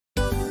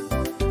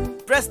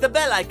Press the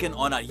bell icon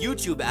on our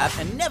YouTube app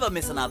and never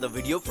miss another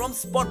video from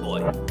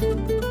SpotboyE.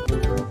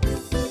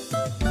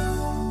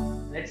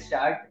 Let's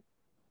start.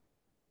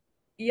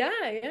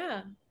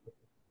 Yeah.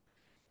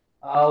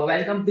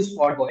 Welcome to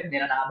SpotboyE.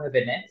 मेरा नाम है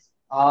विनय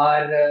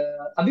और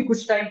अभी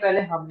कुछ time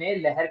पहले हमने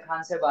लहर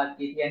खान से बात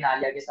की थी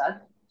नालिया के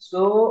साथ।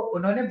 सो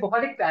उन्होंने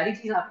बहुत एक प्यारी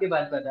चीज आपके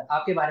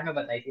बारे में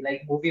बताई थी।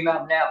 लाइक मूवी में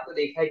हमने आपको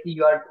देखा है कि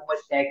you are too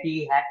much techy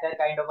hacker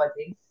kind of a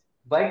thing,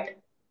 but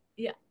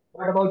Yeah.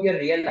 What about your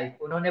real life?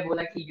 उन्होंने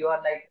बोला कि you are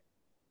like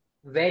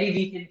very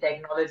weak in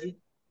technology.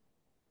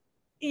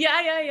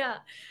 Yeah.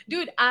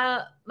 Dude,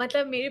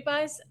 मतलब मेरे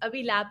पास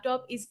अभी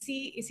लैपटॉप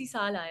इसी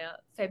साल आया,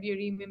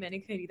 फरवरी में मैंने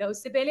खरीदा।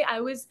 उससे पहले I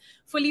was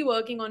fully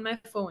working on my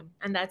phone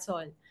and that's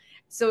all.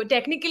 So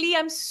technically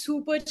I'm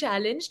super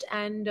challenged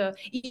and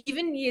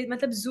even ये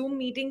मतलब Zoom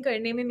meeting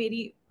करने में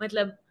मेरी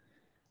मतलब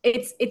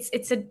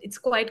it's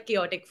quite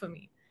chaotic for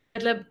me.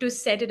 मतलब to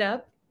set it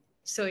up.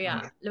 So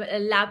yeah,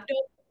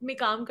 laptop में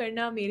काम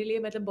करना मेरे लिए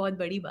मतलब बहुत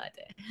बड़ी बात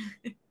है।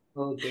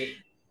 Okay,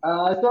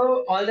 so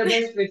all the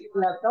best with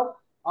your laptop.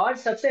 और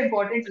सबसे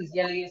इम्पोर्टेंट चीज,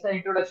 ये सब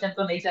इंट्रोडक्शन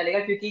तो नहीं चलेगा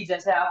क्योंकि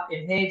जैसे आप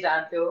इन्हें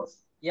जानते हो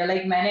या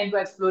लाइक मैंने इनको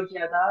एक्सप्लोर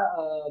किया था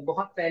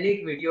बहुत पहले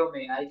एक वीडियो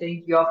में। I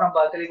think you are from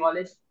Berkeley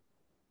college.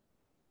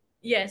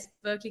 Yes,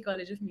 Berklee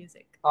College of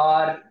Music.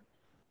 और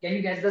can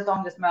you guess the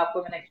song जिसमें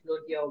आपको मैंने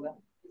एक्सप्लोर किया होगा?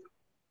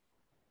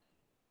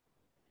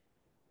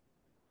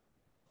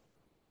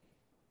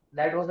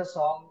 That was a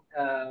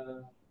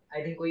song,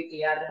 I think कोई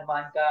ए आर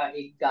रहमान का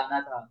एक गाना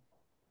था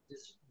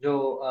जो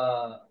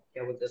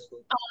क्या बोलते हैं उसको,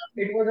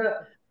 it was a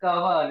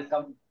cover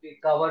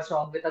cover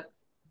song with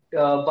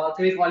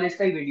Berkeley college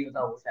का ही वीडियो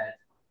था वो शायद।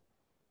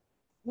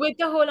 With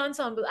the whole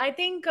ensemble. I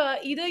think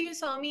either you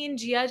saw me in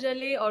Jia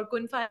Jale or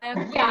Kun Faya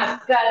Kun.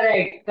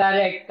 Correct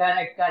correct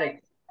correct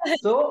correct.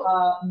 सो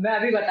मैं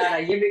अभी बता रहा,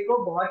 ये मेरे को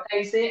बहुत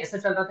टाइम से ऐसा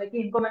चल रहा था कि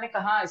इनको मैंने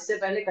कहा इससे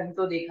पहले कहीं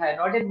तो देखा है,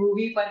 नॉट इन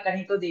मूवी पर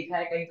कहीं तो देखा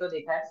है, कहीं तो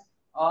देखा है।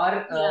 और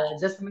Yeah,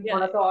 जस्ट मैं yeah.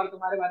 थोड़ा सा और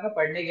तुम्हारे बारे में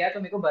पढ़ने गया तो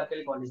मेरे को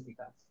बर्कली कॉलेज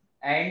दिखा।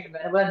 एंड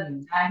मैंने बोला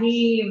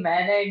नहीं,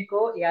 मैंने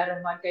इनको ए आर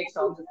रहमान का एक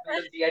सॉन्ग जिसमें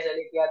जब जिया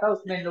जले किया था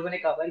उसमें इन लोगों ने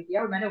कवर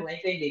किया और मैंने वहीं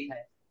कहीं देखा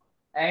है।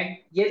 एंड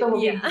ये तो हो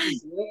गई Yeah. इनकी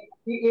चीज, ये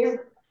he is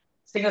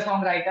singer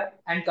song writer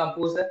and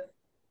composer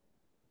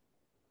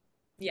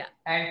Yeah.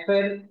 And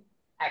फिर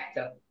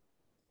एक्टर।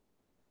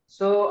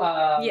 सो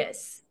Yes.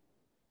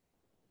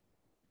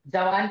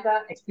 जवान का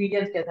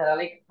एक्सपीरियंस कैसा रहा?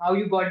 Like how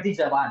you got the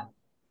जवान?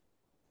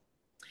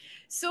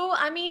 So,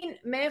 I mean,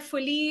 मैं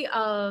fully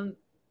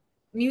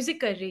म्यूजिक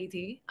कर रही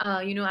थी।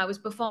 आई वाज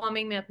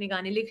परफॉर्मिंग, मैं अपने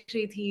गाने लिख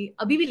रही थी,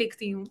 अभी भी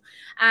लिखती हूँ,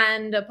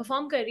 एंड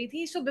परफॉर्म कर रही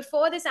थी। So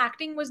before this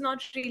acting was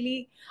not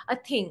really a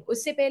thing.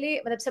 उससे पहले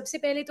मतलब सबसे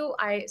पहले तो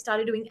आई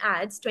स्टार्टेड डूइंग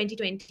एड्स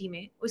 2020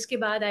 में। उसके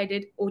बाद I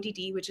did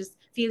OTT which is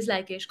feels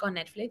like इश्क ऑन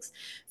नेटफ्लिक्स।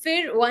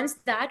 फिर once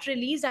that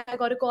release I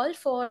got a call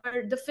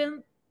for the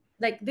film,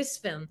 like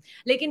this film.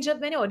 लेकिन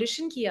जब मैंने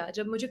ऑडिशन किया,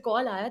 जब मुझे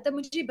कॉल आया, तब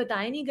मुझे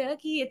बताया नहीं गया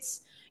कि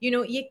इट्स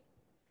ये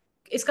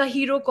इसका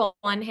हीरो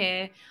कौन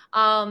है,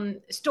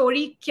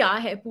 स्टोरी क्या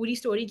है, पूरी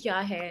स्टोरी क्या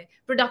है,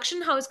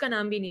 प्रोडक्शन हाउस का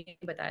नाम भी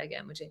नहीं बताया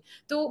गया मुझे।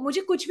 तो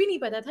मुझे कुछ भी नहीं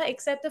पता था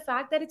accept the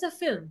fact that it's a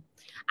film.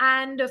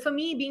 And for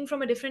me being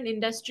from a different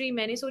industry,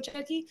 मैंने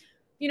सोचा कि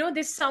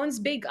this sounds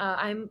big,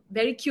 I am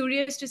very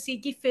curious to सी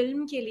कि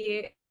फिल्म के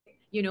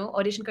लिए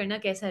ऑडिशन करना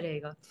कैसा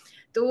रहेगा।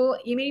 तो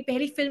ये मेरी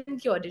पहली फिल्म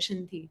की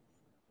ऑडिशन थी।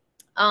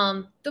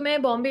 तो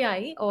मैं बॉम्बे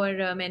आई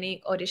और मैंने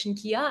ऑडिशन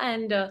किया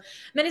एंड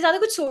मैंने ज़्यादा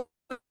कुछ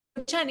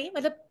सोचा नहीं।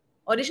 मतलब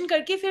ऑडिशन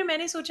करके फिर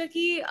मैंने सोचा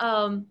कि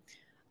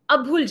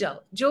अब भूल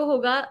जाओ, जो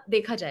होगा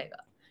देखा जाएगा,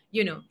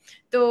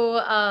 तो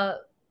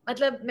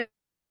मतलब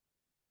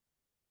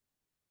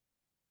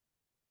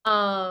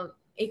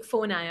एक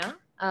फ़ोन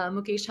आया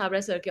मुकेश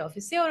छाबड़ा सर के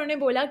ऑफिस से, और उन्होंने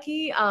बोला कि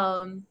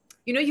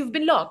you've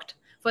been locked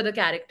for the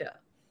character.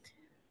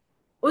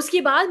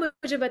 उसके बाद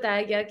मुझे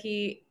बताया गया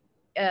कि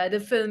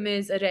the film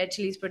is a Red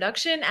Chillies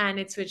production and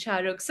it's with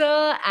Shah Rukh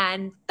sir,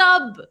 and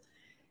तब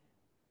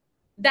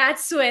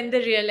that's when the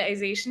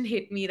realization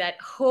hit me that,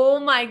 oh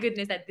my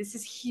goodness, that this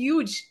is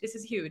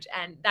huge.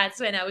 And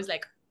that's when I was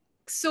like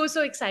so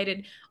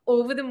excited,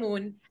 over the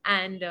moon,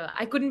 and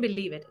I couldn't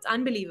believe it. It's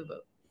unbelievable.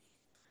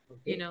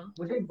 Okay,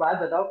 मुझे एक बात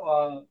बताओ,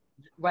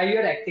 while you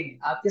are acting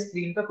आपके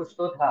screen पे कुछ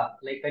तो था,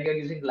 like when you are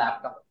using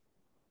laptop,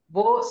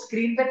 वो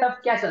स्क्रीन पे तब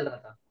क्या चल रहा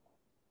था?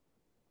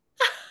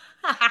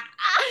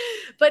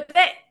 But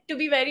then, to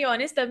be very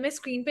honest, तब मैं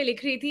स्क्रीन पे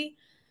लिख रही थी,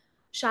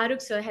 Shah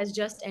Rukh sir has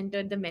just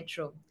entered the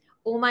metro.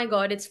 Oh my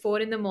God, it's 4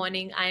 in the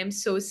morning. I am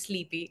so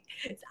sleepy.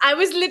 I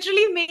was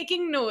literally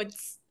making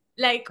notes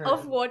like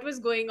of what was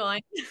going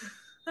on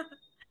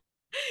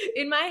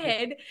in my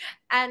head.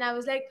 And I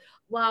was like,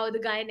 wow,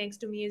 the guy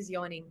next to me is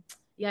yawning.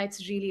 Yeah,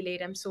 it's really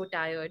late. I'm so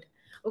tired.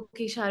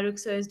 Okay, Shah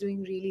Rukh sir is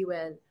doing really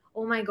well.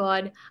 Oh my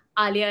God,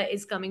 Alia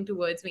is coming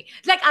towards me.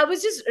 Like I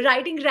was just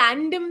writing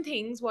random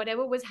things,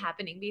 whatever was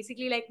happening,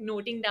 basically like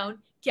noting down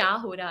kya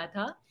ho raha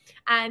tha.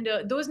 And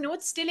those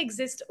notes still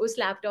exist us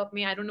laptop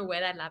mein. I don't know where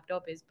that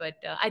laptop is,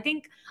 but I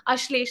think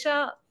Ashlesha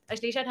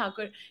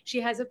Thakur,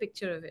 she has a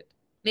picture of it.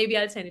 Maybe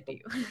I'll send it to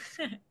you.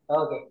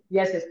 Okay,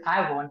 yes yes,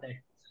 I want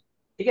that.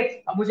 ठीक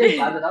है, अब मुझे एक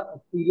बात बताओ,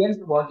 experience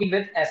working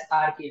with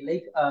SR के,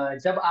 like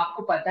जब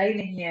आपको पता ही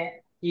नहीं है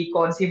कि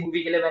कौन सी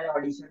मूवी के लिए मैंने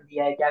ऑडिशन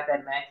दिया है, क्या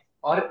करना है,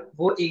 और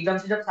वो एकदम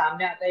से जब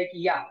सामने आता है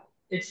कि या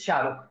इट्स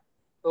शाहरुख,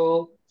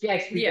 तो क्या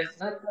Yeah. एक्सपीरियंस,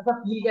 मतलब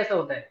फील कैसा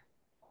होता है?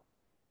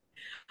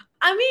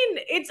 I mean,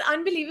 it's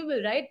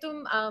unbelievable, right?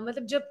 तुम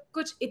मतलब जब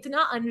कुछ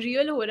इतना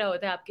अनरियल हो रहा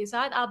होता है आपके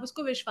साथ, आप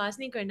उसको विश्वास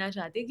नहीं करना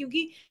चाहते,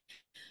 क्योंकि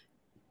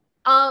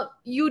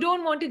you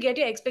don't want to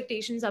get your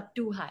expectations up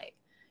too high,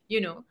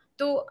 you know.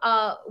 So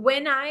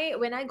when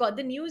I got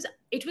the news,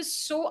 it was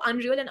so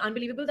unreal and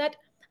unbelievable that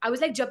I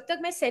was like, जब तक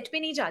मैं सेट पे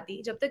नहीं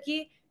जाती, जब तक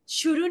ये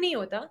शुरू नहीं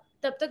होता,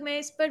 तब तक मैं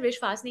इस पर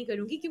विश्वास नहीं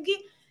करूंगी, क्योंकि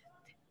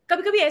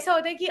कभी कभी ऐसा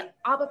होता है कि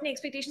आप अपने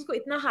एक्सपेक्टेशंस को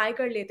इतना हाई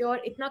कर लेते हो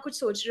और इतना कुछ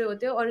सोच रहे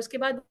होते हो, और उसके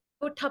बाद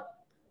वो ठप,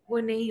 वो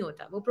नहीं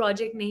होता, वो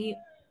प्रोजेक्ट नहीं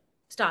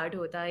स्टार्ट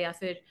होता, या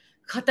फिर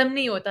खत्म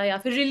नहीं होता, या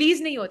फिर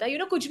रिलीज नहीं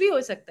होता, कुछ भी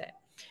हो सकता है।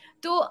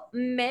 तो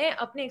मैं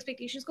अपने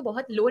एक्सपेक्टेशंस को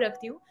बहुत लो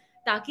रखती हूँ,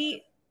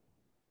 ताकि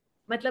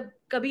मतलब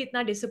कभी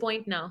इतना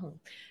डिसअपॉइंट ना हो।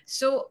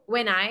 So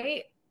when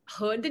I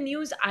heard the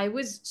news, I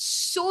was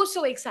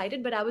so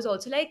excited, but I was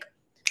also like,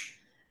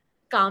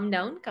 calm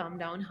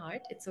down,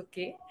 heart, it's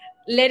okay,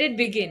 let it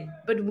begin.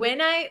 But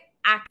when I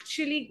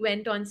actually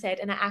went on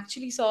set and I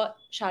actually saw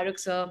Shah Rukh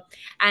sir,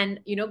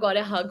 and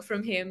got a hug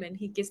from him, and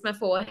he kissed my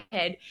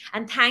forehead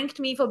and thanked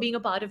me for being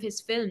a part of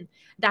his film,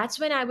 that's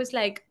when I was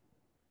like,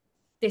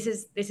 this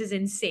is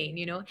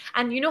insane,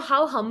 and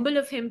how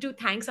humble of him to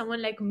thank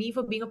someone like me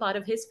for being a part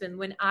of his film,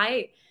 when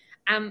I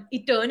am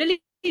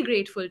eternally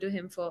grateful to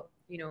him for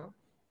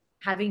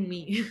having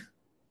me.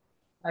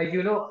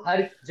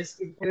 हर जिस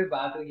किसी से भी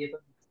बात हुई है, तो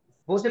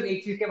वो सिर्फ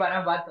एक चीज के बारे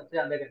में बात सबसे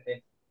ज्यादा करते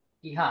हैं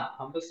कि हाँ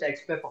हम लोग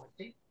सेट्स पे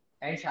पहुंचे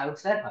एंड शाहरुख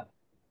सर हाँ,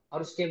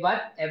 और उसके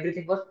बाद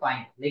एवरीथिंग वाज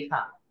फाइन, लाइक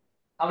हाँ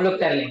हम लोग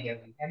कर लेंगे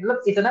अभी, एंड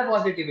मतलब इतना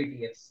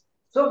पॉजिटिविटी है।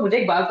 सो मुझे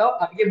एक बात बताओ,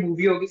 अब ये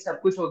मूवी होगी,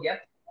 सब कुछ हो गया,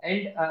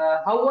 and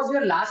how was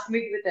your last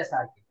meet with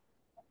SR?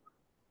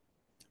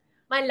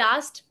 My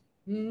last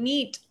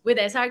meet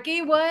with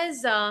SRK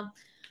was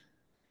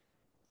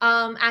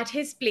at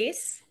his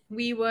place.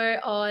 We were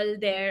all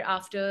there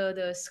after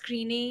the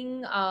screening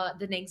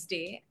the next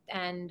day,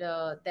 and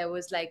there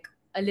was like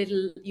a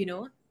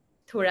little,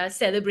 thora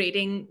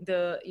celebrating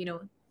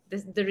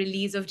the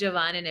release of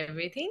Jawan and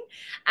everything.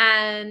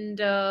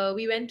 And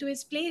we went to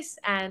his place,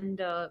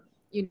 and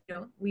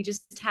we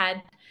just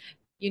had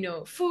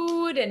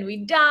food, and we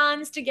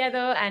danced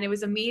together, and it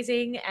was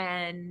amazing.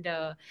 And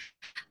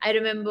I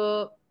remember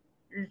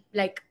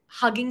like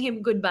hugging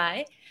him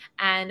goodbye.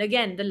 And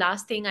again, the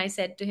last thing I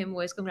said to him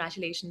was,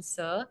 "Congratulations,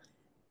 sir."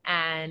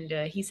 And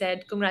he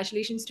said,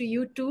 "Congratulations to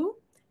you too.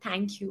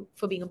 Thank you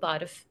for being a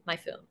part of my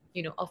film,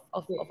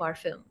 of our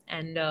film."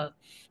 And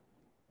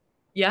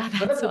yeah,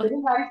 that's मतलब all.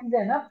 इतनी सारी चीजें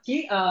हैं ना कि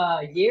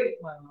ये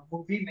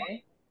movie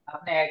में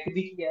आपने एक्ट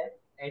भी किया है,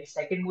 and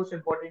second most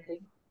important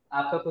thing,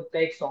 आपका खुद का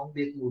एक सॉन्ग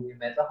भी इस मूवी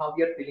में है, तो how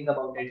you are feeling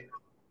about it,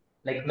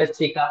 like miss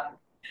चिका?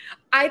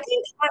 I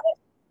think,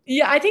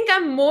 yeah, I think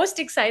I'm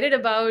most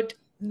excited about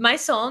my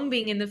song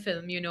being in the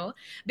film,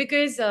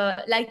 because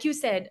like you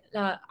said,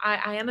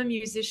 I am a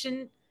musician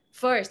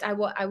first.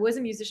 I was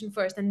a musician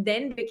first and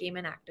then became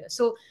an actor.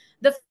 So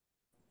the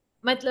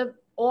matlab,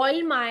 all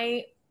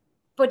my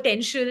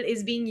potential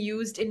is being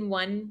used in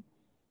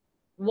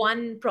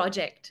one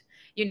project.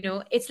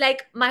 It's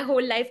like my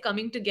whole life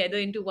coming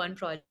together into one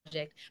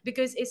project,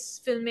 because इस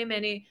film में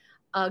मैंने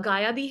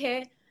गाया भी है,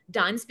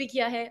 dance भी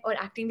किया है, और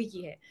एक्टिंग भी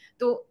की है।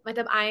 तो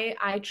मतलब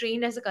I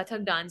trained as a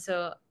Kathak dancer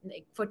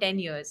like for 10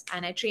 years,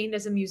 and I trained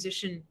as a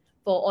musician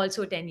for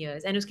also 10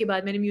 years, and उसके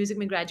बाद मैंने म्यूजिक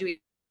में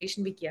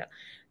ग्रेजुएशन भी किया।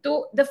 तो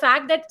the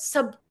fact that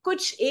सब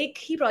कुछ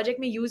एक ही प्रोजेक्ट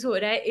में यूज हो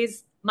रहा है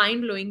is mind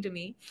blowing to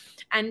me,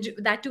 and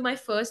that to my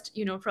first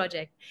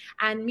project.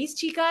 And Miss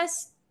Chicas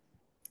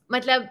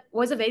matlab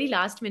was a very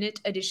last minute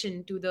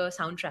addition to the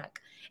soundtrack.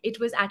 It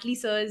was Atlee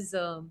sir's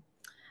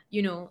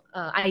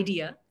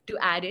idea to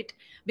add it,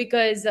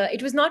 because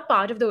it was not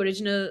part of the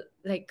original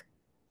like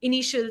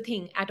initial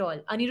thing at all.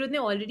 Anirudh ने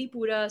already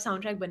पूरा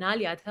soundtrack बना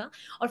लिया था,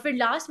 और फिर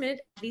last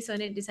minute Atlee sir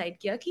ने decide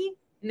किया कि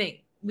नहीं,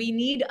 we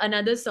need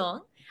another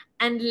song,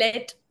 and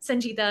let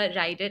Sanjeeta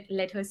write it,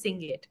 let her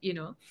sing it,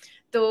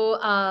 तो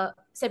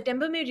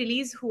सितंबर में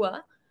रिलीज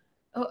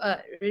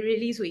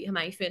हुई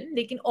हमारी फिल्म,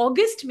 लेकिन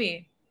अगस्त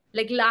में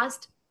लाइक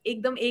लास्ट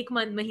एकदम एक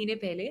महीने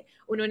पहले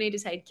उन्होंने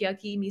डिसाइड किया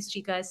कि मिस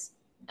चीकास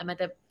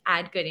मतलब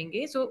ऐड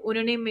करेंगे। सो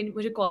उन्होंने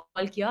मुझे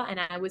कॉल किया, and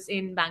I was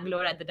in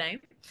Bangalore at the time,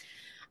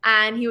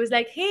 and he was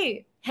like,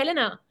 hey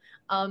Helena,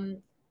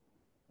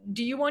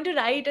 do you want to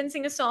write and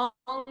sing a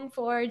song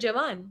for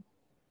Jawan?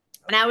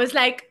 And I was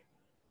like,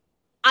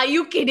 are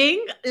you kidding?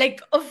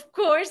 Like, of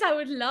course I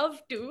would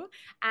love to.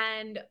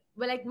 And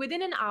well, like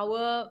within an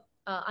hour,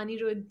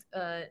 Anirudh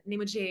ने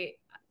मुझे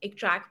एक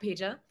track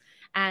भेजा,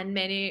 and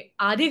मैंने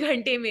आधे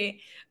घंटे में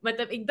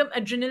मतलब एकदम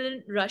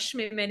एड्रेनलिन रश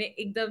में मैंने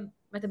एकदम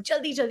मतलब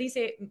जल्दी जल्दी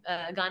से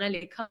गाना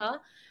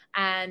लिखा,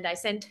 and I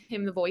sent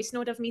him the voice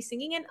note of me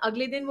singing, and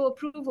अगले दिन वो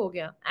अप्रूव हो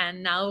गया,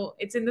 and now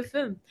it's in the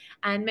film.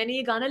 And मैंने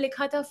ये गाना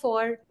लिखा था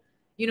for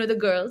the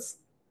girls.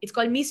 It's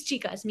called miss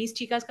चीकास। Miss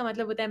चीकास का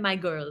मतलब होता है माई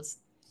गर्ल्स।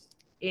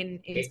 in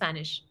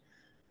Spanish.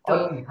 और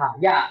तो हाँ,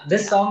 या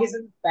this yeah. Song is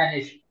in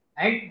Spanish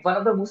and one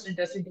of the most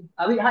interesting thing.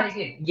 अभी हाँ,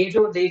 देखिए, ये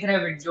जो देख रहे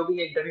हैं, जो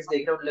भी इंटरव्यूज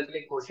देख रहे हैं, उन लोगों के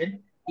लिए क्वेश्चन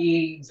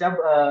कि जब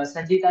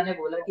संजीता ने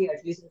बोला कि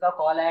एटलीस्ट उनका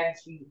कॉल आया,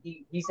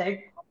 he said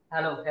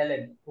hello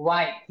Helen,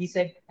 why he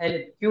said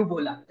Helen, क्यों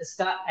बोला,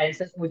 इसका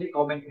आंसर मुझे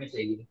कमेंट में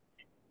चाहिए।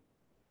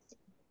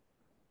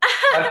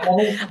 और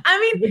I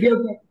mean, वीडियो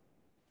में,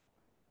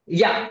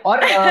 या और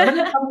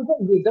मतलब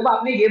अब जब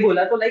आपने ये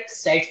बोला तो लाइक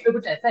सेट्स पे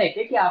कुछ ऐसा है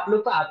क्या कि आप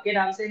लोग को आपके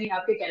नाम से नहीं,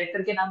 आपके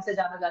कैरेक्टर के नाम से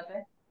जाना जाता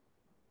है?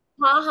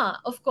 हाँ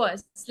हाँ, of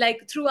course,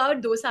 like through out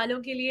 2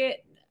 सालों के लिए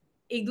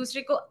एक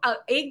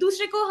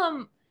दूसरे को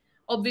हम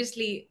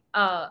ऑब्वियसली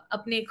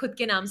अपने खुद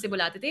के नाम से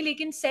बुलाते थे,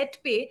 लेकिन सेट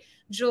पे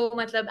जो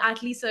मतलब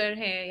एटली सर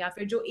हैं या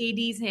फिर जो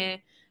एडीज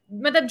हैं,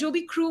 मतलब जो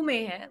भी क्रू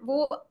में है,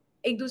 वो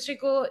एक दूसरे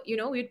को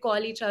weed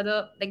call each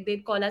other, like they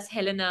call us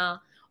Helena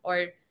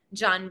और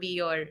जानवी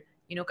और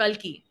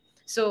कल्की.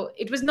 So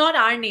it was not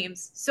our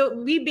names. So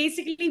we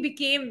basically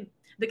became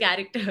the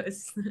characters.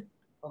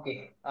 Okay,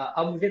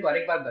 अब मुझे और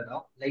एक बात बताओ,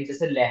 लाइक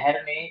जैसे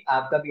लहर ने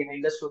आपका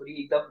बिहाइंड द स्टोरी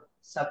एकदम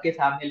सबके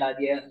सामने ला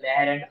दिया,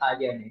 लहर एंड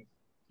आर्या ने,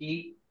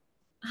 कि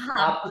हाँ.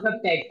 आपको सब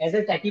take as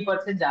a techy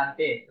person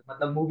जानते हैं,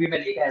 मतलब मूवी में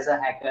लिखा as a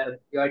hacker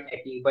you are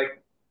techy,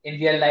 but in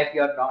real life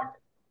you are not.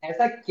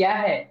 ऐसा क्या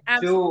है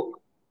जो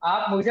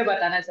आप मुझे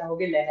बताना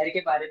चाहोगे लहर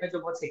के बारे में, जो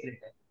बहुत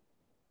सीक्रेट है?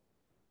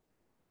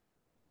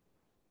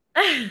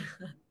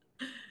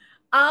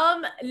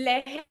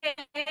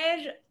 लहर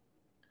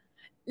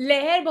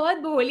लहर बहुत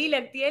भोली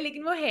लगती है,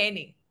 लेकिन वो है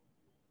नहीं.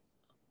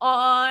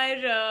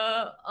 और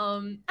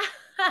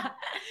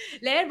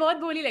लहर बहुत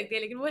भोली लगती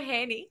है, लेकिन वो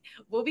है नहीं.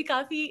 वो भी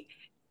काफी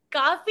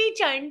काफी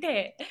चंट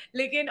है,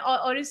 लेकिन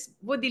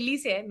वो दिल्ली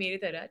से है मेरे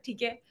तरह,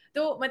 ठीक है.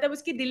 तो मतलब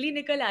उसकी दिल्ली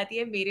निकल आती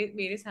है मेरे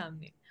मेरे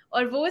सामने,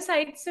 और वो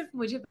साइड सिर्फ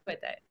मुझे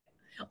पता है,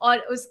 और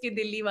उसके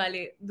दिल्ली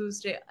वाले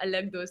दूसरे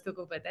अलग दोस्तों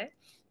को पता है.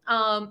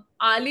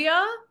 आलिया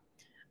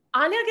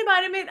आलिया के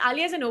बारे में,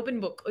 Alia is an open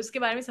book, उसके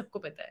बारे में सबको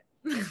पता है.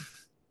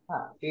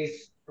 हाँ,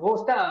 वो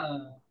उसका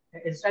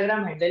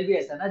इंस्टाग्राम हैंडल भी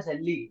ऐसा ना,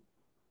 झल्ली।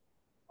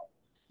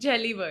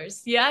 Jellyverse.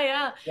 Yeah,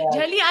 yeah. Yes.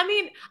 Jelly, I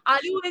mean,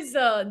 Alu is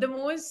the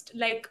most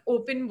like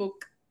open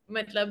book.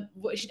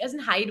 मतलब she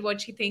doesn't hide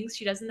what she thinks,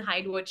 she doesn't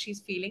hide what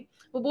she's feeling.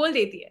 वो बोल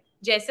देती है,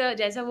 जैसा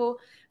जैसा वो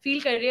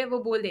feel कर रही है वो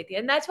बोल देती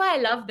है. And that's why I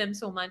love them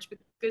so much,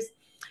 because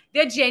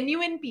they're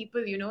genuine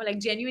people,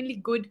 like genuinely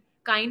good,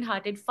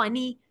 kind-hearted,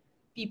 funny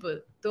people.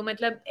 तो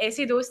मतलब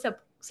ऐसे दोस्त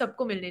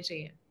सबको मिलने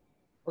चाहिए.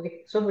 ओके,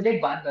 सो मुझे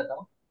एक बात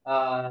बताओ,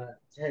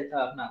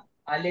 अपना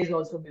आलिया इज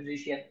आल्सो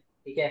म्यूजिशियन,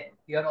 ठीक है,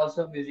 यू आर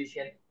आल्सो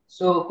म्यूजिशियन,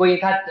 सो कोई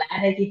एक आध प्लान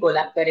है कि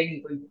कोलैब करेंगे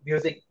कोई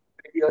म्यूजिक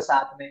वीडियो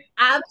साथ में?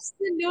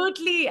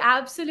 एब्सोल्युटली,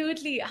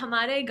 एब्सोल्युटली,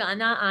 हमारा एक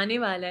गाना आने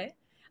वाला है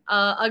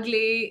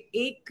अगले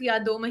 1 या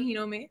 2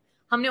 महीनों में.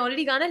 हमने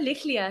ऑलरेडी गाना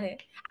लिख लिया है.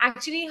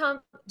 एक्चुअली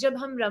जब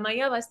हम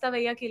रमैया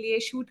वस्तावैया के लिए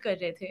शूट कर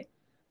रहे थे,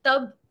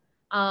 तब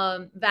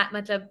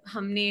मतलब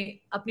हमने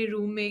अपने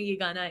रूम में ये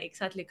गाना एक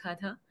साथ लिखा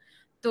था.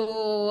 तो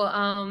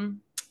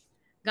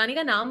गाने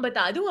का नाम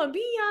बता दूं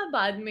अभी, या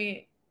बाद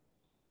में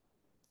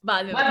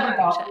मत बताती हूँ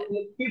बताओ, शायद.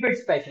 Keep it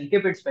special,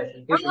 keep it special,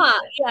 keep it हाँ,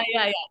 स्पेशल।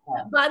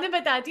 या बाद में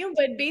बताती हूँ,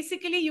 but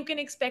basically you can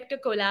expect a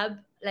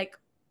collab, like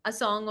a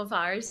song of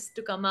ours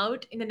to come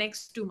out in the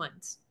next 2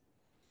 months.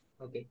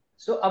 Okay,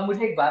 सो अब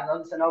मुझे एक बात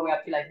बताओ, चलो अभी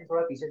आपकी लाइफ में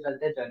थोड़ा पीछे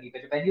चलते हैं जर्नी पे,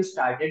 जब व्हेन यू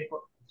स्टार्टेड,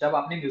 जब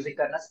आपने म्यूजिक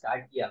करना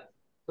स्टार्ट किया,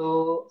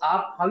 तो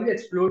आप हाउ यू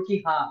एक्सप्लोर कि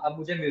हाँ अब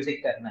मुझे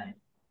म्यूजिक करना है?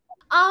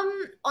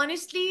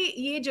 ऑनेस्टली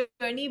ये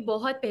जर्नी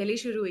बहुत पहले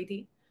शुरू हुई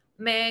थी.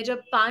 मैं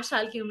जब 5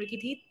 साल की उम्र की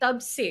थी, तब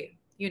से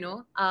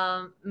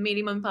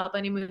मेरी मम्मी पापा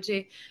ने मुझे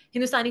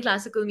हिंदुस्तानी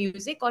क्लासिकल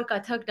म्यूजिक और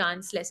कथक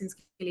डांस लेसन्स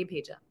के लिए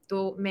भेजा.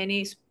 तो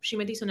मैंने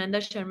श्रीमती सुनंदा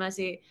शर्मा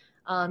से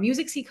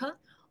म्यूजिक सीखा,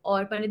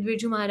 और पंडित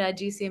बिरजू महाराज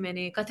जी से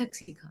मैंने कथक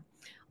सीखा.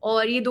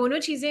 और ये दोनों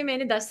चीज़ें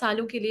मैंने 10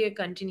 सालों के लिए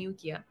कंटिन्यू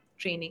किया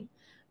ट्रेनिंग.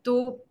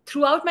 तो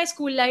through out my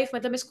school life,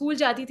 मतलब मैं स्कूल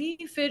जाती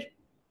थी, फिर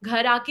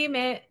घर आके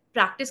मैं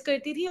प्रैक्टिस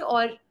करती थी,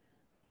 और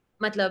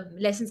मतलब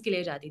लेसन्स के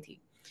लिए जाती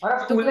थी. और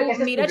आप स्कूल में तो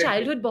कैसे मेरा स्टूडेंट थे?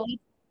 चाइल्डहुड बहुत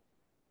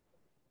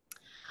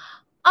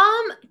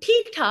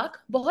ठीक ठाक,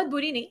 बहुत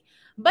बुरी नहीं.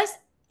 बस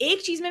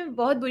एक चीज में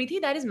बहुत बुरी थी,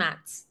 दैट इज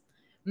मैथ्स.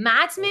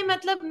 मैथ्स में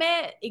मतलब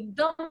मैं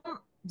एकदम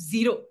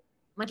जीरो,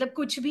 मतलब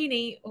कुछ भी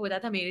नहीं होता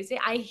था मेरे से.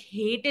 I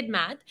hated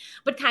math.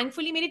 But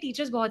thankfully मेरे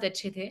टीचर्स बहुत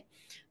अच्छे थे.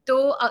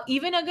 तो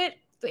इवन अगर,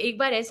 तो एक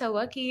बार ऐसा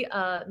हुआ कि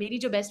मेरी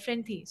जो बेस्ट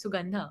फ्रेंड थी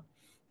सुगंधा,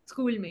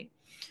 स्कूल में,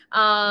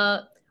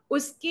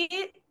 उसके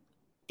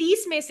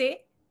 30 में से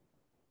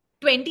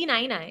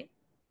 29 आए,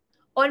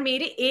 और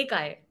मेरे एक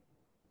आए,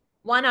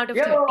 1 out of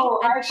 30,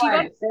 yo, and high she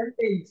five, same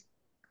things.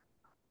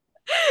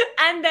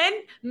 And then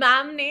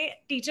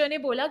teacher ने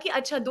बोला कि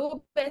अच्छा, 2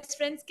 बेस्ट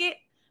फ्रेंड्स के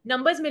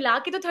नंबर्स मिला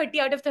के तो 30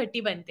 out of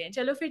 30 बनते हैं,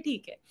 चलो फिर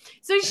ठीक है.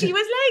 So she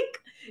was like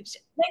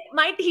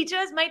my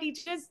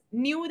teachers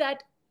knew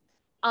that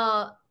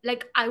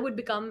like I would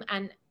become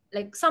an,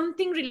 like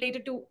something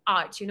related to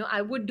arts, I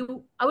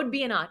would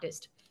be an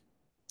artist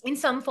in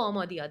some form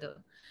or the other.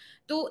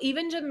 तो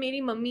even जब मेरी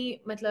mummy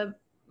मतलब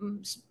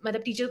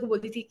मतलब teacher को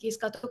बोलती थी कि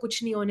इसका तो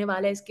कुछ नहीं होने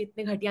वाला है, इसके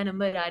इतने घटिया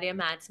नंबर आ रहे हैं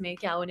मैथ्स में,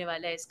 क्या होने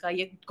वाला है इसका,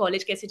 ये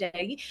कॉलेज कैसे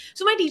जाएगी.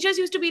 So my teachers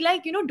used to be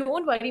like, you know,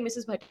 don't worry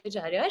Mrs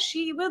Bhattacharya,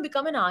 she will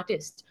become an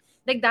artist.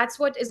 Like that's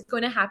what is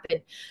going to happen.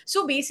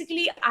 So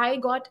basically I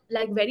got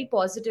like very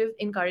positive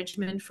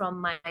encouragement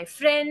from my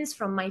friends,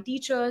 from my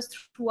teachers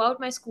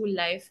throughout my school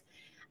life.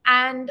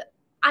 And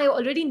I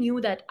already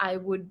knew that I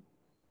would,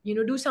 you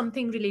know, do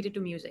something related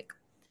to music.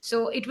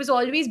 So it was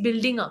always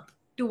building up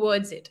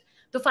towards it.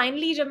 तो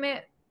finally जब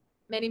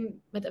मैंने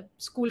मतलब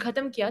school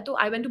खत्म किया तो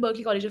I went to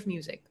Berkeley college of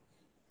music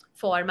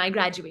for my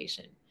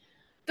graduation.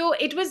 तो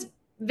it was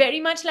very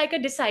much like a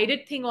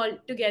decided thing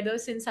altogether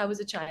since I was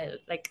a child.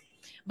 Like,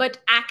 but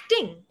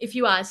acting, if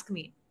you ask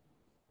me,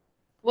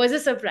 was a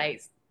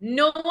surprise.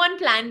 No one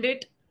planned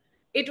it.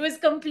 It was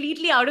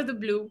completely out of the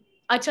blue.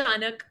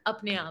 अचानक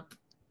अपने आप.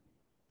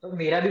 तो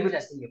मेरा भी कुछ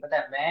ऐसा ही है, पता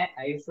है, मैं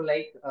I used to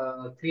like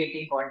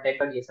creating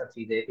content और ये सब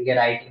चीजें, ठीक है,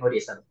 राइटिंग और ये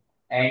सब.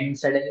 And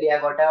suddenly I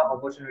got a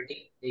opportunity.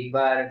 एक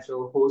बार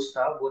जो होस्ट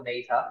था वो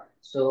नहीं था,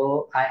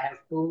 सो I have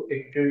to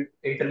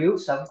interview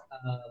some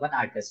one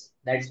artist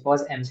that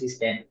was MC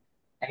stand.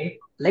 And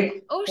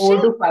like Oh 4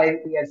 shit. to 5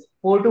 years,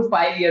 4 to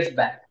 5 years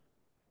back.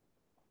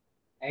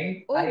 And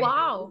Oh I interview,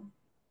 wow.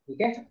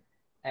 ठीक है.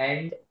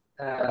 And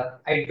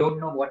I don't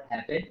know what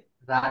happened.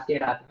 रात के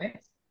रात में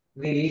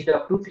we reached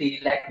up to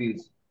 3 lakh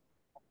views.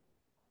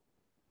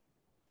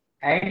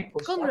 And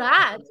उसका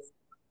Congrats.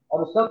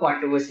 और उसका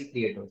controversy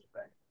create हो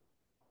चुका है.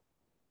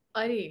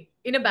 अरे,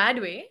 in a bad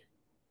way.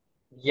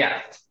 या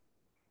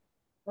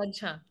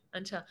अच्छा,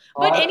 अच्छा.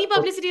 But और any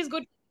publicity is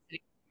good.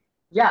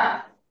 या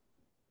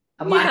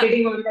अब Yeah.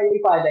 मार्केटिंग में उनका यही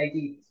फायदा है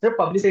कि सिर्फ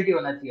पब्लिसिटी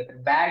होना चाहिए, फिर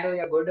बैड हो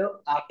या गुड हो,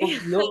 आपको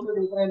लोग तो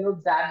देख रहे हैं, लोग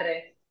जान रहे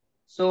हैं.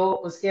 सो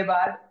उसके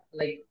बाद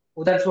लाइक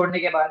उधर छोड़ने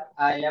के बाद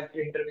I left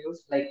interviews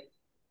like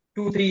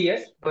 2-3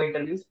 years, no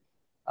interviews.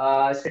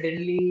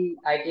 Suddenly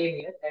I came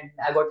here and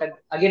I got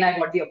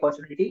the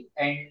opportunity.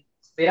 And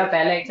मेरा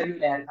पहला इंटरव्यू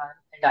लहर खान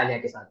एंड आलिया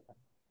के साथ था,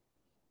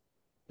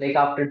 like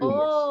after 2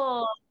 years.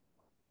 Oh,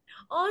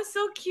 oh,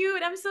 so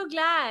cute. I'm so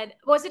glad.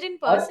 Was it in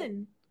और person?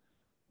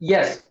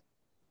 Yes,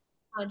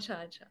 अच्छा,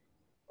 अच्छा.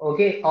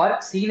 Okay. और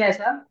सीन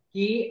ऐसा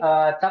कि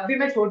तब भी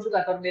मैं छोड़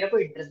चुका था और मेरा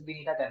कोई इंटरेस्ट भी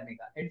नहीं था करने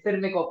का. एंड फिर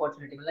मेरे को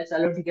अपॉर्चुनिटी मिला,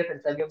 चलो ठीक है फिर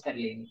से भी हम कर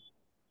लेंगे.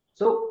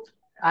 सो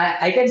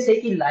आई कैन से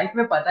कि लाइफ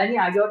में पता नहीं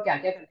आगे और क्या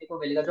क्या करने को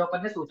मिलेगा जो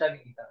अपन ने सोचा भी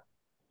नहीं था.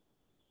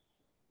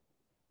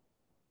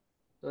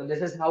 तो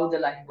this is how the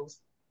life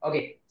goes. Okay,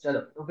 चलो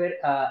तो फिर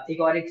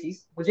एक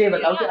चीज मुझे ये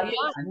बताओ कि Yeah, आपके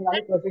yeah. आने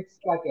वाले प्रोजेक्ट्स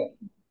क्या क्या है.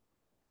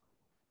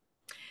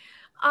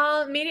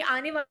 मेरे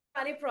आने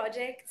वाले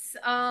प्रोजेक्ट्स,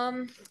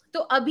 तो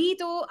अभी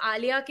तो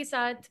आलिया के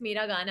साथ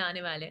मेरा गाना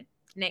आने वाले हैं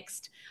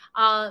नेक्स्ट.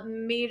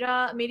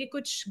 मेरे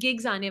कुछ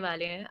गिग्स आने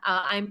वाले हैं.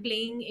 I am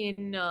playing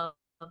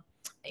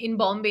in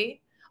Bombay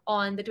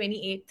on the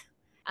 28th,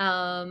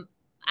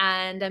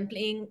 and I'm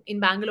playing in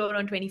Bangalore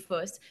on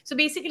 21st. So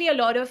basically a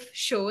lot of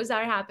shows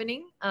are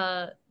happening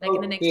like in the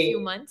okay, next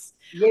few months.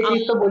 ये uh,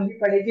 चीज तो बोलनी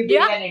पड़ेगी, big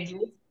yeah, and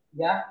Indian.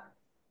 या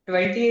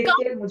 28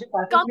 come के मुझे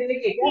passes come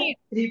मिलेंगे क्या? see.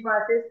 3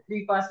 passes,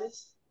 3 passes.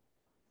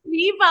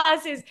 3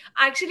 passes.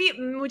 Actually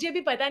मुझे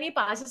भी पता नहीं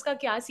पासेस का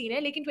क्या सीन है,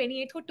 लेकिन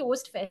 28th को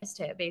टोस्ट फेस्ट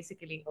है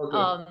बेसिकली.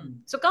 ओके,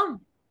 सो कम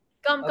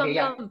कम ओके, कम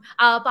या कम.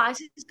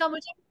 पासेस का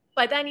मुझे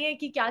पता नहीं है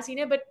कि क्या सीन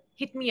है, but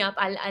hit me up.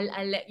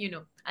 I'll let you know.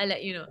 I'll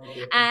let you know.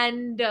 Okay.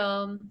 And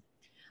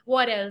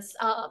what else?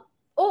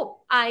 Oh,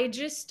 I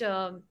just I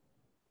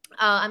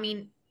mean,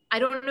 I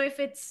don't know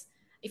if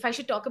I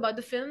should talk about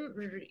the film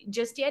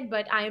just yet,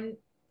 but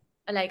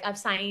I've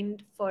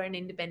signed for an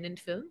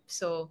independent film.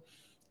 So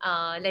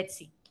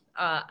let's see.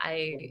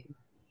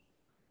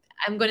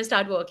 I'm going to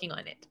start working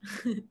on it.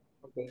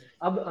 Okay.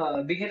 अब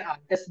big and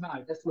artist, मैं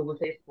artist लोगों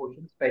से एक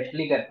question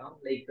specially करता हूँ.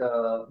 Like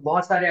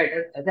बहुत सारे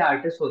artist ऐसे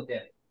आर्टिस्ट होते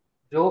हैं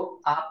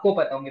जो आपको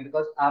पता होंगे,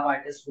 बिकॉज आप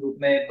आर्टिस्ट ग्रुप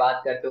में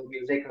बात करते हो,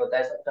 म्यूजिक होता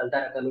है, सब चलता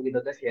रहता है, लोग इधर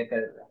उधर शेयर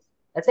कर देते हैं.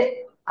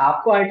 ऐसे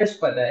आपको आर्टिस्ट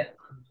पता है,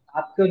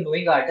 आपको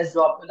नोइंग आर्टिस्ट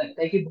जो आपको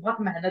लगता है कि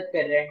बहुत मेहनत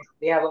कर रहे हैं,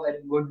 they have a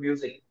very good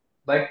music,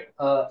 but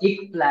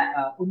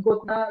उनको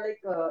उतना लाइक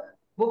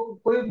वो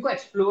कोई उनको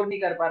एक्सप्लोर नहीं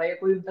कर पा रहा है,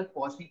 कोई उन तक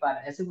पहुंच नहीं पा रहा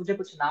है, ऐसे मुझे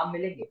कुछ नाम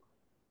मिलेंगे?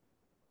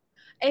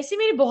 ऐसे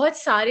मेरे बहुत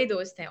सारे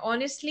दोस्त हैं.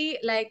 Honestly,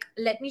 like,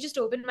 let me just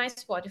open my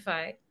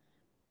Spotify.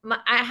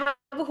 I have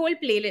a whole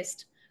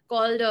playlist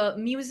called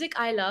Music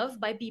I Love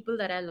by people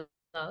that I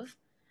love.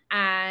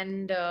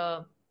 And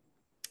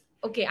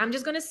okay, I'm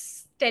just going to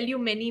tell you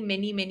many,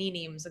 many, many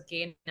names,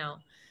 okay, now.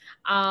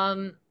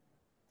 Um,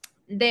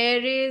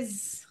 there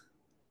is,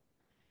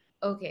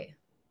 okay,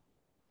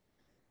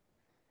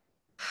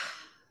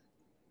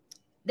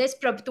 there's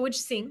Prabtoj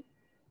Singh,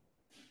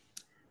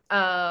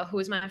 who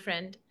is my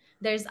friend.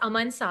 There's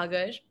Aman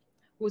Sagar,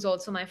 who's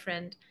also my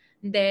friend.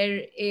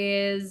 There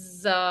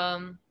is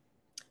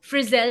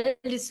Frizzell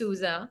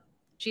D'Souza.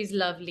 She's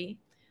lovely.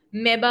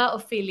 Meba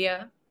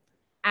Ophelia.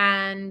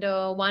 And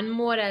one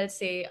more, I'll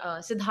say,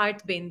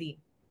 Siddharth Bendi.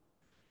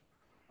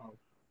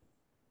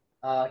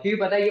 क्योंकि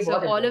पता है ये So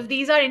बहुत all of important.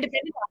 these are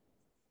independent.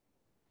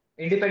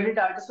 Independent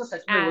artist तो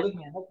सच में वो And लोग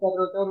मेहनत कर रहे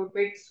होते हैं और उनको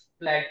एक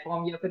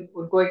प्लेटफॉर्म या फिर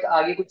उनको एक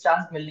आगे कुछ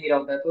चांस मिल नहीं रहा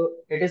होता है,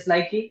 तो इट इज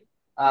लाइक कि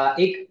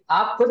एक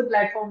आप खुद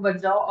प्लेटफॉर्म बन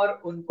जाओ और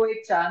उनको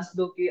एक चांस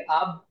दो कि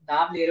आप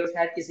नाम ले रहे हो,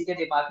 शायद किसी के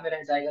दिमाग में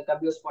रह जाएगा,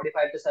 कभी वो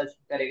स्पॉटिफाई पे सर्च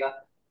करेगा,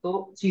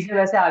 तो चीजें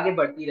वैसे आगे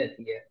बढ़ती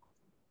रहती है।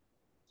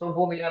 तो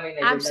वो मेरा मेन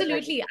एजेंडा था कि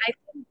absolutely, I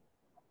think.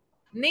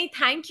 Nay,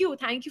 thank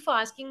you for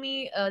asking me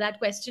that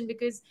question,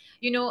 because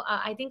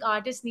I think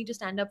artists need to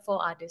stand up for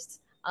artists.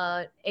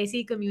 ऐसी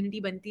ही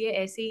community बनती है,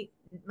 ऐसे ही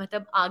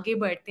मतलब आगे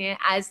बढ़ते हैं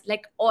as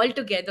like all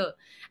together,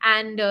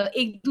 and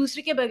एक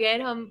दूसरे के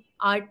बगैर हम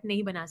art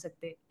नहीं बना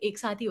सकते, एक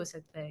साथ ही हो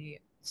सकता है ये,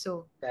 so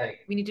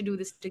we need to do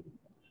this together.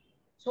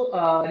 So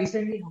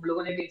recently हम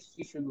लोगों ने भी एक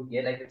चीज शुरू की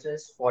है, like it's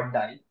spot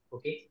dial.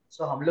 Okay,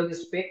 सो हम लोग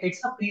इस पे,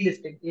 it's a free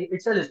listing,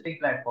 it's a listing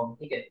platform,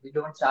 ठीक है। We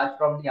don't charge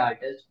from the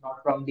artist,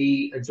 not from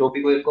the जो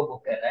भी कोई उनको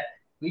बुक कर रहा है।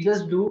 We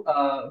just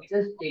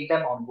take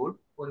them on board,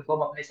 उनको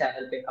हम अपने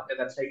चैनल पे, अपने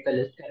वेबसाइट पे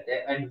लिस्ट करते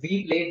हैं, एंड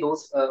वी प्ले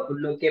दोस उन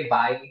लोग के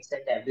bytes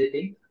and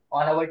everything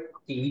on our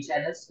TV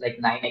channels like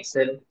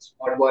 9XL,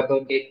 spot boy पे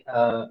उनके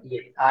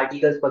ये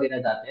आर्टिकल्स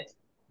वगैरह जाते हैं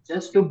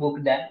जस्ट टू बुक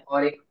देम।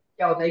 और एक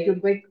क्या होता है कि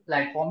उनको एक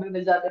प्लेटफॉर्म भी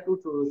मिल जाता है to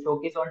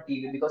showcase on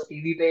TV, because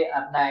TV पे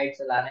अपना एड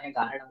चलाना है,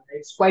 गाना डालना है,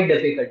 इट्स क्वाइट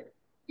डिफिकल्ट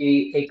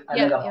कि एक अलग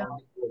Yeah, yeah,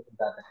 अमाउंट मिल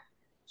जाता है।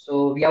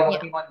 So we are yeah.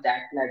 Working on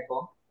that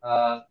platform.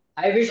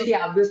 I wish कि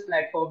Okay. आप भी उस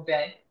प्लेटफॉर्म पे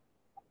आए,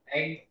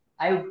 and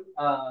I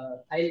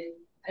I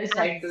I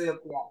send to Abs-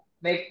 your,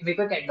 मेरे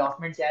को एक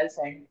एंडोर्समेंट चाहिए, I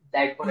send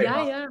that for yeah,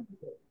 yeah,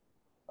 endorsement.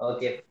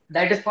 Okay,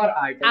 that is for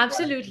artist for.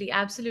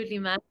 absolutely,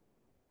 man.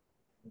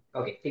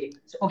 Okay, ठीक है,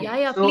 okay. Yeah,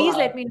 yeah, so please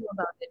let me know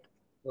about it.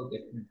 Okay,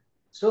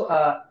 सो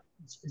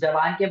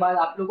जवान के बाद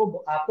आप लोगों को,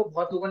 आपको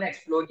बहुत लोगों ने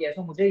एक्सप्लोर किया,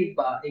 तो मुझे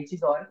एक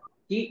चीज और,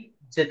 कि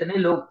जितने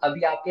लोग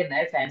अभी आपके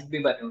नए फैंस भी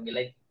बने होंगे,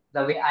 like the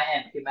way I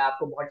am, कि मैं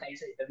आपको बहुत टाइम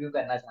से इंटरव्यू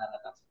करना चाह रहा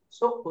था,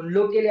 सो उन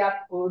लोगों के लिए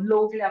आप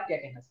क्या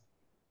कहना चाहते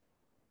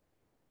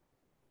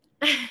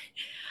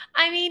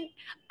आई मीन,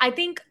 आई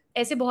थिंक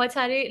ऐसे बहुत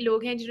सारे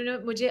लोग हैं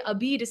जिन्होंने मुझे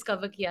अभी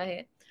डिस्कवर किया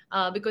है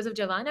बिकॉज ऑफ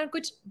जवान, और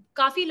कुछ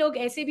काफ़ी लोग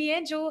ऐसे भी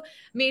हैं जो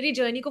मेरी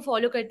जर्नी को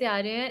फॉलो करते आ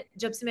रहे हैं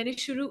जब से मैंने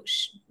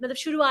मतलब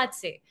शुरुआत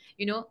से,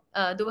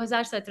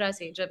 2017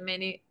 से जब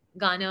मैंने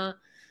गाना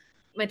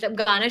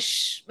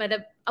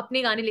मतलब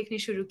अपने गाने लिखने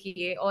शुरू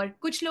किए। और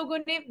कुछ लोगों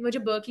ने मुझे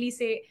बर्कली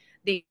से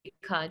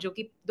देखा, जो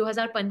कि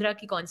 2015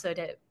 की कॉन्सर्ट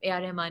है, A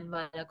R रहमान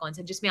वाला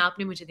कॉन्सर्ट जिसमें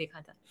आपने मुझे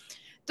देखा था।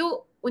 तो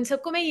उन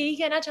सबको मैं यही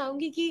कहना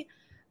चाहूंगी कि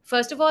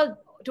first of all,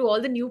 to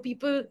all the new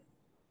people,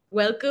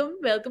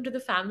 welcome to the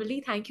family,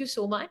 thank you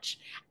so much.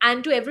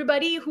 And to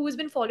everybody who has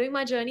been following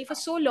my journey for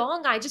so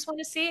long, I just want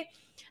to say,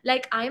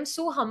 like, I am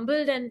so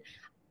humbled, and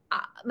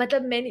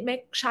मतलब मैं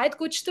शायद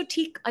कुछ तो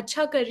ठीक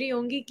अच्छा कर रही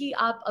होंगी कि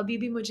आप अभी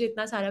भी मुझे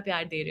इतना सारा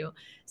प्यार दे रहे हो।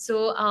 सो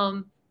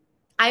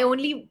I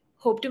only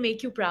hope to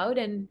make you proud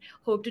and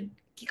hope to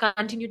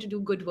continue to do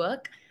good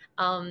work,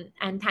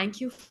 and thank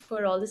you for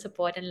all the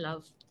support and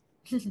love.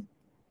 हैं?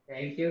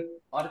 थैंक यू,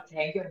 और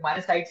थैंक यू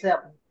हमारे साइड से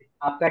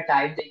आपका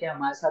टाइम देके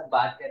हमारे साथ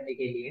बात करने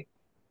के लिए।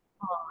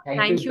 Oh, thank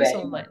you thank you so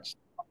very much. much.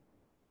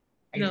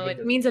 No, thank it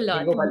you. means a मेरे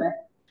lot. को पता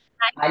है,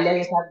 आलिया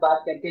के साथ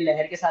बात करके,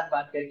 लहर के साथ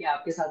बात करके,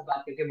 आपके साथ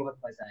बात करके बहुत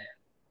मजा आया।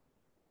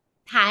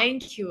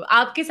 थैंक यू,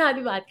 आपके साथ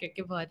भी बात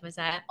करके बहुत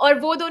मजा आया, और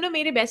वो दोनों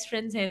मेरे बेस्ट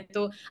फ्रेंड्स हैं,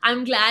 तो आई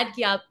एम ग्लैड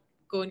कि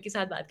आपको उनके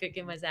साथ बात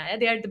करके मजा आया,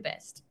 दे आर द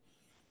बेस्ट।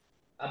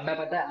 अब मैं,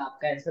 पता है,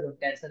 आपका आंसर,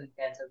 उनका आंसर,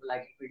 उनका आंसर बुला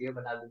के वीडियो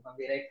बना दूंगा,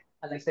 मेरा एक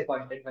अलग से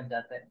कंटेंट बन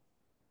जाता है।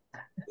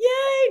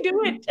 Yay, do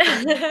it.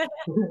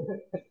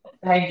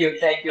 Thank you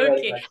very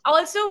Okay, much.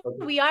 also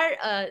okay, we are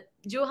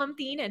जो हम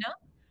तीन है ना,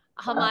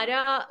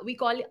 हमारा, we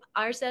call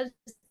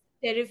ourselves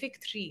terrific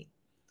three.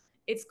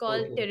 It's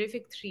called okay,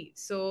 terrific three,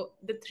 so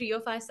the three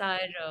of us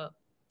are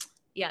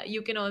yeah,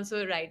 you can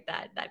also write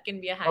that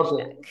can be a okay.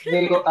 hashtag.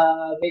 मेरे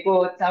को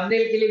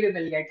thumbnail के लिए भी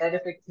मिल गया,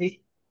 टेरिफिक थ्री।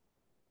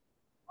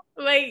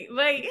 वही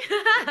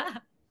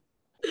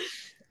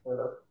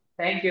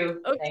थैंक यू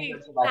Okay,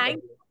 आपसे बात thank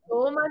you करके।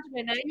 so much,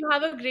 Vinay. You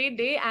have a great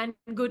day and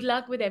good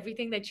luck with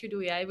everything that you do.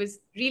 Yeah, it was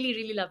really,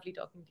 really lovely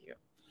talking to you.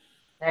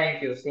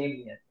 Thank you, same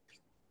here,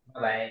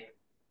 bye.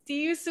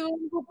 See you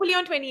soon, hopefully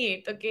on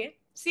 28th. Okay.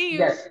 See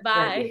you. Yes,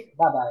 Bye. Okay,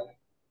 bye bye.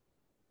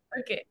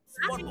 Okay.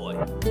 Spot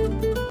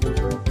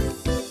Bye. Boy.